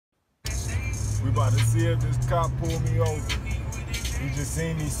We about to see if this cop pull me over. He just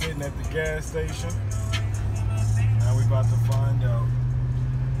seen me sitting at the gas station. Now we about to find out.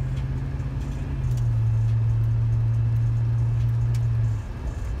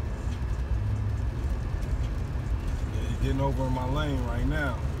 Yeah, he's getting over in my lane right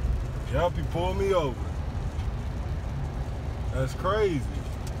now. Yup, he pulled me over. That's crazy.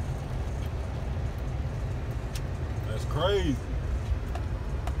 That's crazy.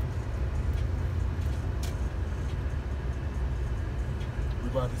 We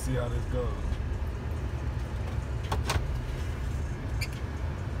about to see how this goes.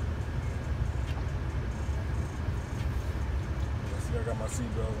 Let's see, I got my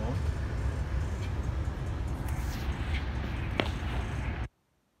seatbelt on.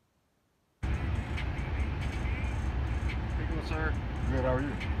 Sir. Good, how are you?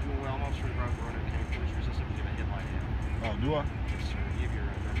 Doing well. I'm Officer Road Runner, County Police Resistance. You got a headlight in. Oh, do I? Yes, sir. You have your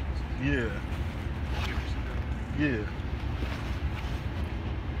driver's license. Yeah. Yeah.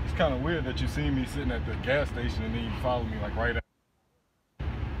 It's kind of weird that you see me sitting at the gas station and then you follow me like right after.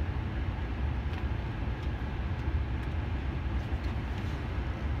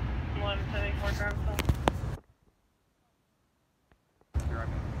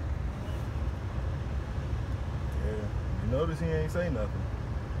 Notice he ain't say nothing.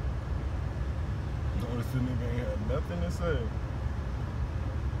 Notice the nigga ain't had nothing to say.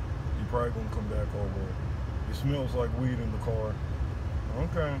 He probably gonna come back over. It smells like weed in the car.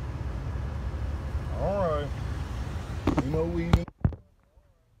 Okay. Alright. Ain't no weed in.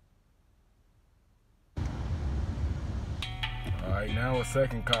 Alright, now a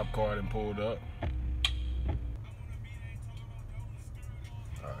second cop car done pulled up.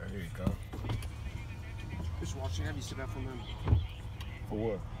 Alright, here you go. Just watching. Have you sit out for a minute? For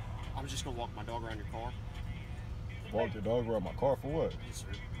what? I was just gonna walk my dog around your car. Walk your dog around my car for what? Yes, sir.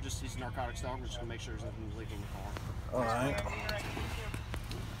 Just he's a narcotics dog. We're just gonna make sure there's nothing illegal in the car. Alright.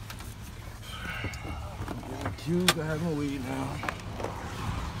 Getting accused of having weed now.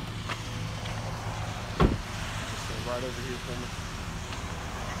 Just stay right over here for me.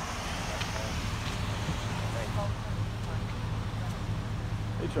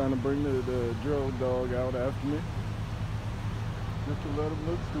 They trying to bring the drug dog out after me. Just to let him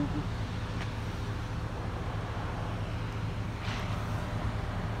look stupid.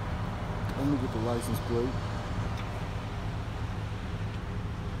 Let me get the license plate.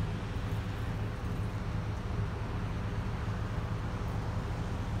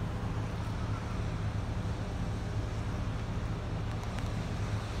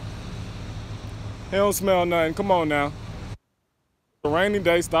 He don't smell nothing. Come on now. It's a rainy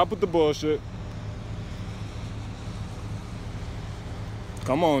day. Stop with the bullshit.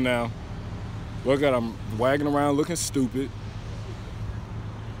 Come on now. Look at him wagging around looking stupid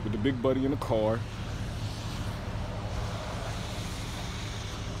with the big buddy in the car.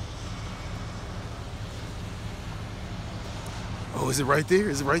 Oh, is it right there?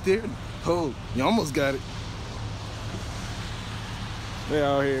 Is it right there? Oh, you almost got it. They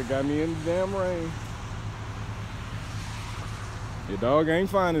out here got me in the damn rain. Your dog ain't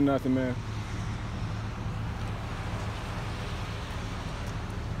finding nothing, man.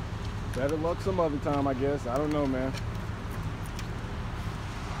 Better luck some other time, I guess. I don't know, man.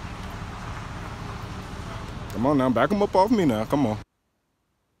 Come on now, back him up off me now. Come on.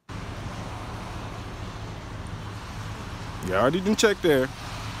 You already done checked there.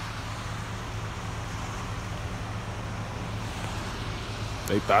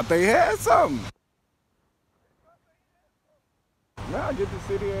 They thought they had something. Now I get to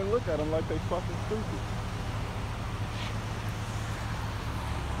sit here and look at them like they fucking stupid.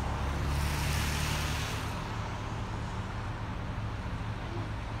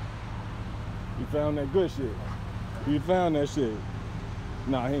 You found that good shit. You found that shit.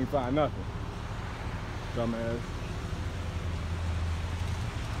 Nah, he ain't find nothing. Dumbass.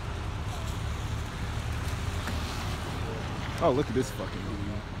 Oh, look at this fucking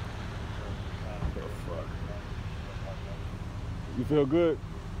idiot. What the fuck? You feel good?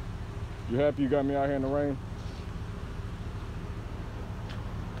 You happy you got me out here in the rain?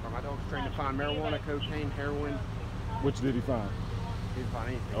 My dog's trained to find marijuana, cocaine, heroin. Which did he find? He didn't find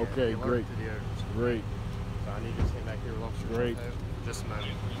anything. Okay, great. Great. So I need to stay back here with Officer Great. Just a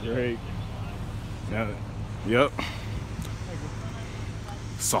moment. Great. Now, yep.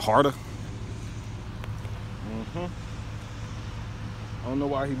 Sahara. I don't know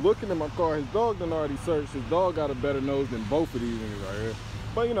why he looking in my car. His dog done already searched. His dog got a better nose than both of these niggas right here.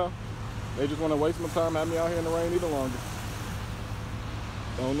 But you know, they just want to waste my time, have me out here in the rain even longer.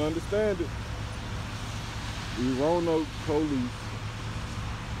 Don't understand it. We Roanoke police.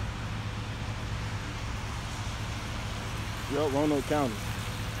 Yup, Roanoke County.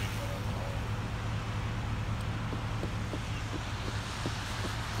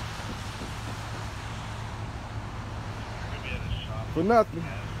 For nothing.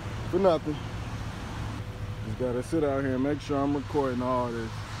 For nothing. Just gotta sit out here and make sure I'm recording all this.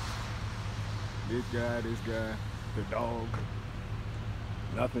 This guy, the dog.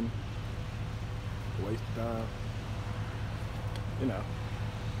 Nothing. Waste of time. You know,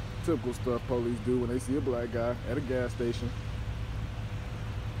 typical stuff police do when they see a black guy at a gas station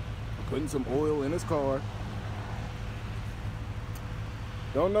putting some oil in his car.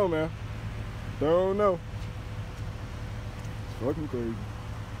 Don't know, man. Don't know. It's fucking crazy.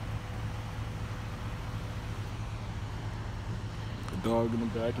 The dog in the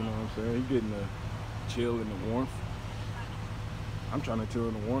back, you know what I'm saying? He getting a chill in the warmth. I'm trying to chill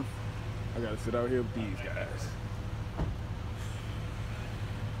in the warmth. I gotta sit out here with these guys.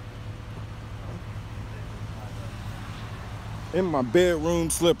 In my bedroom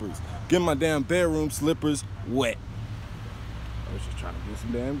slippers. Getting my damn bedroom slippers wet. I was just trying to get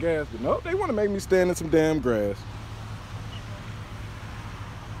some damn gas, but nope, they want to make me stand in some damn grass.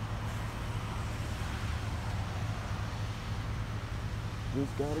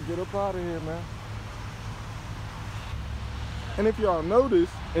 Just gotta get up out of here, man. And if y'all notice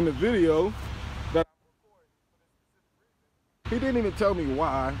in the video that he didn't even tell me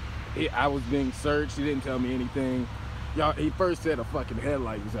why I was being searched. He didn't tell me anything. Y'all, he first said a fucking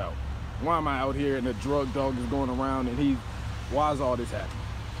headlight was out. Why am I out here and a drug dog is going around and why is all this happening?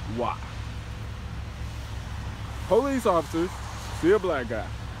 Why? Police officers see a black guy.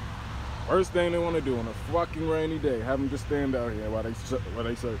 First thing they want to do on a fucking rainy day, have him just stand out here while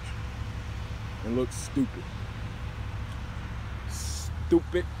they search. And look stupid.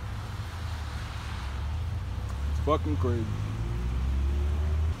 Stupid. It's fucking crazy.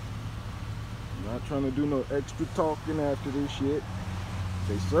 I'm not trying to do no extra talking after this shit.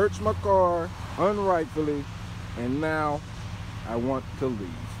 They searched my car unrightfully, and now I want to leave.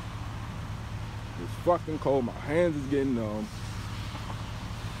 It's fucking cold. My hands is getting numb.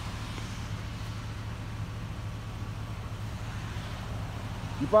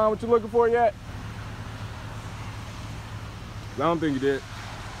 You find what you're looking for yet? I don't think you did.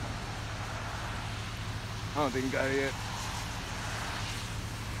 I don't think you got it yet.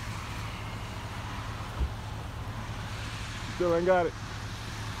 You still ain't got it.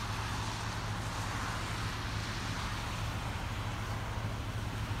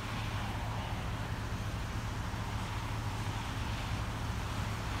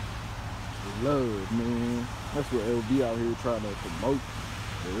 Love, man. That's what LB out here trying to promote.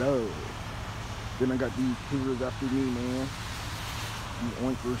 Love. Then I got these killers after me, man. These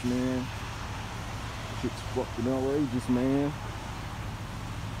oinkers, man. Shit's fucking outrageous, man.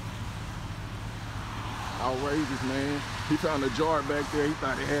 Outrageous, man. He found a jar back there. He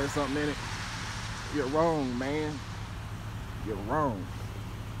thought it had something in it. You're wrong, man. You're wrong.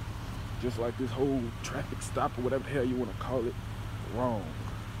 Just like this whole traffic stop or whatever the hell you want to call it. Wrong.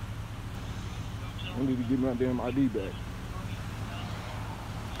 I need to get my damn ID back.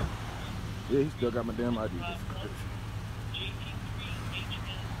 Yeah, he still got my damn ID.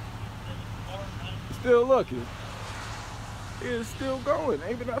 Still looking. It's still going.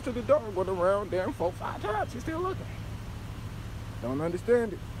 Even after the dog went around damn 4-5 times, he's still looking. Don't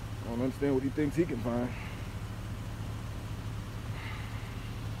understand it. Don't understand what he thinks he can find.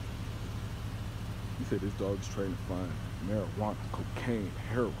 He said this dog's trying to find marijuana, cocaine,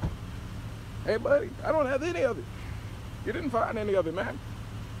 heroin. Hey, buddy, I don't have any of it. You didn't find any of it, man.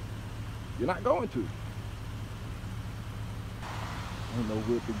 You're not going to. I don't know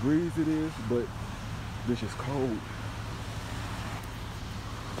what degrees it is, but this is cold.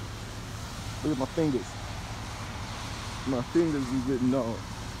 Look at my fingers. My fingers is getting numb.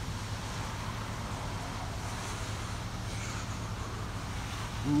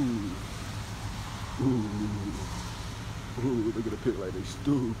 Ooh. Ooh. Ooh, look at the pit like they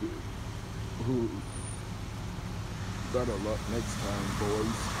stupid. Ooh. Better luck next time,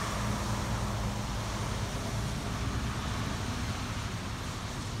 boys.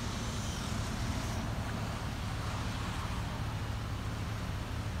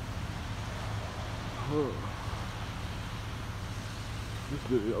 This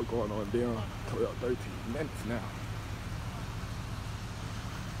video going on down 13 minutes now.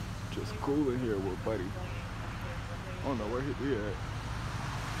 Just cooling here with buddy. I don't know where he at.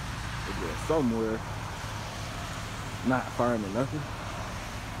 He's somewhere. Not finding nothing.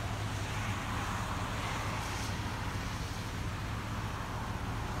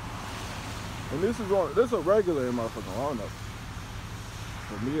 And this is a regular motherfucker. I don't know.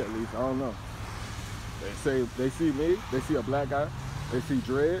 For me at least, I don't know. They say they see me, they see a black guy, they see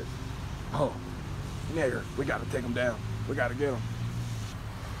dreads. Oh, nigger, we gotta take him down. We gotta get him.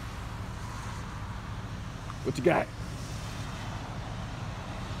 What you got?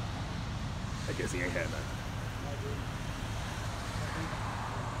 I guess he ain't had nothing.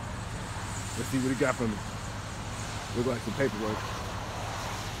 Let's see what he got for me. Look like some paperwork.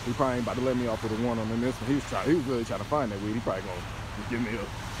 He probably ain't about to let me off with a one on this one. He was really trying to find that weed. He probably gonna just give me a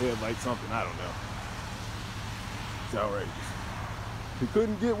headlight something. I don't know. It's outrageous. He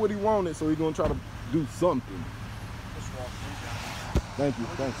couldn't get what he wanted, so he's gonna try to do something. Just walk in. Thank you.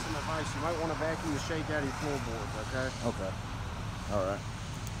 Thank you. Some advice. You might want to vacuum the shake out of your floorboards, okay? Okay. All right.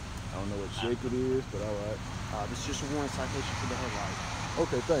 I don't know what shake it is, but all right. This is just a warning citation for the headlight.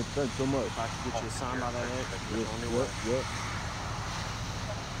 Okay, thanks so much. If I can get you a sign by that head, Yep, on your way. yep.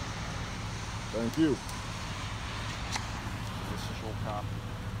 Thank you. This is your copy.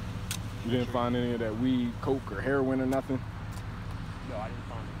 You didn't find any of that weed, coke, or heroin or nothing? No, I didn't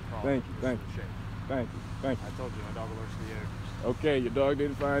find any problem. Thank you, thank you. Thank you, thank you. I told you, my dog alerts to the odors. Okay, your dog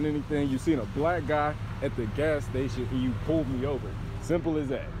didn't find anything. You seen a black guy at the gas station and you pulled me over. Simple as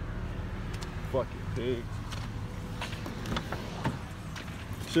that. Fucking pig.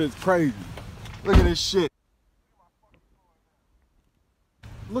 Shit's crazy. Look at this shit.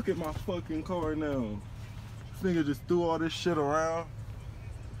 Look at my fucking car now. This nigga just threw all this shit around.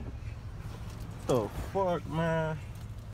 The fuck, man?